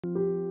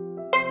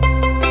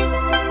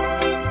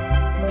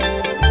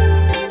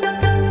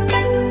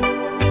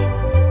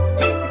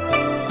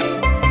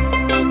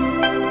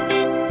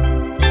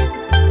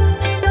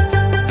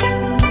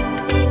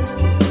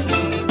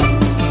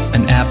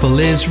apple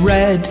is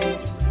red,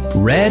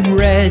 red,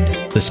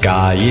 red. The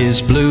sky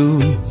is blue,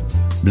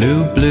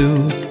 blue,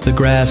 blue. The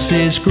grass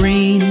is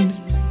green,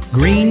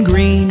 green,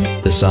 green.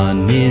 The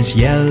sun is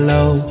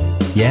yellow,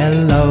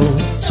 yellow.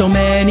 So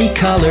many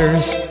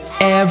colors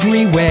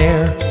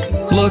everywhere.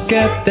 Look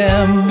at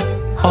them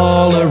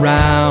all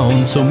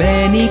around. So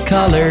many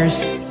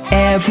colors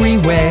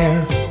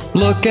everywhere.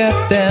 Look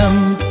at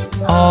them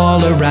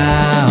all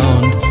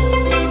around.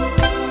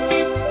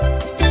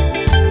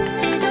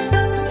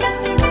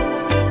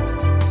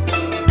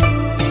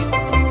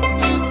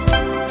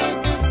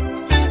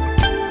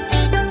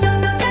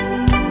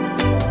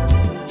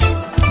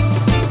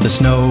 The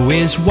snow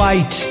is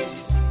white,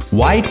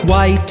 white,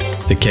 white.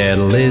 The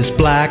kettle is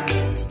black,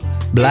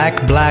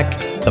 black, black.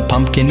 The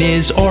pumpkin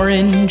is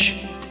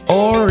orange,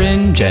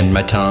 orange. And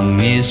my tongue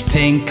is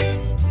pink,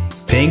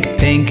 pink,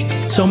 pink.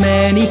 So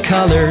many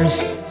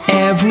colors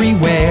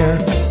everywhere.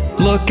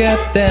 Look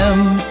at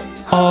them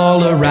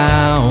all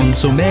around.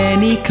 So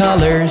many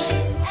colors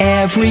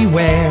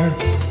everywhere.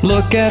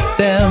 Look at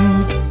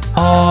them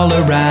all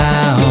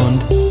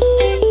around.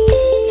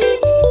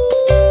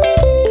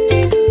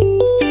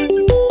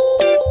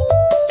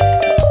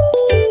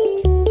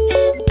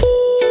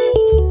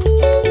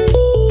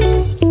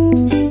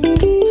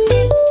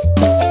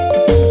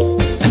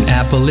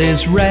 Apple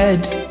is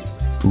red,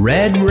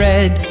 red,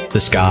 red. The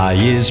sky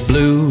is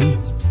blue,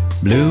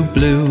 blue,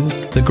 blue.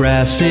 The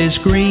grass is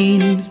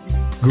green,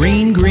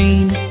 green,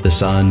 green. The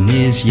sun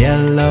is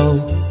yellow,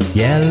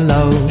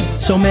 yellow.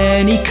 So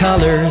many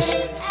colors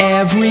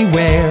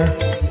everywhere.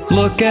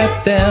 Look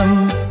at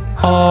them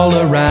all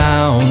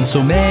around.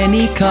 So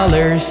many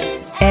colors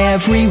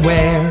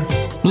everywhere.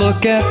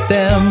 Look at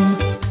them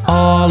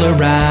all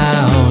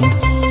around.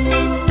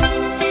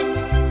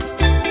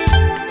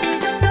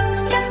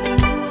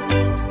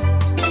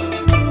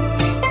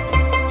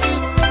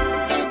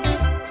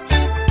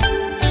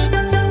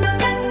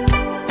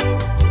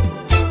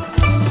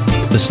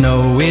 The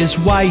snow is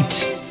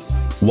white,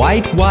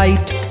 white,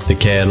 white. The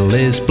kettle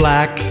is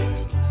black,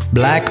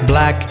 black,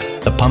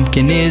 black. The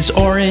pumpkin is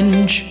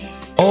orange,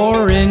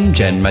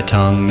 orange. And my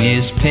tongue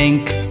is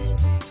pink,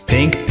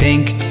 pink,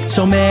 pink.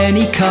 So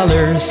many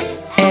colors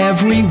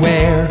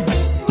everywhere.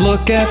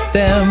 Look at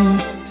them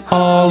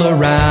all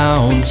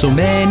around. So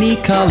many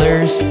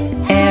colors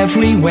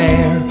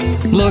everywhere.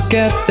 Look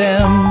at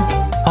them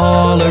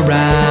all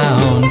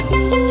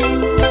around.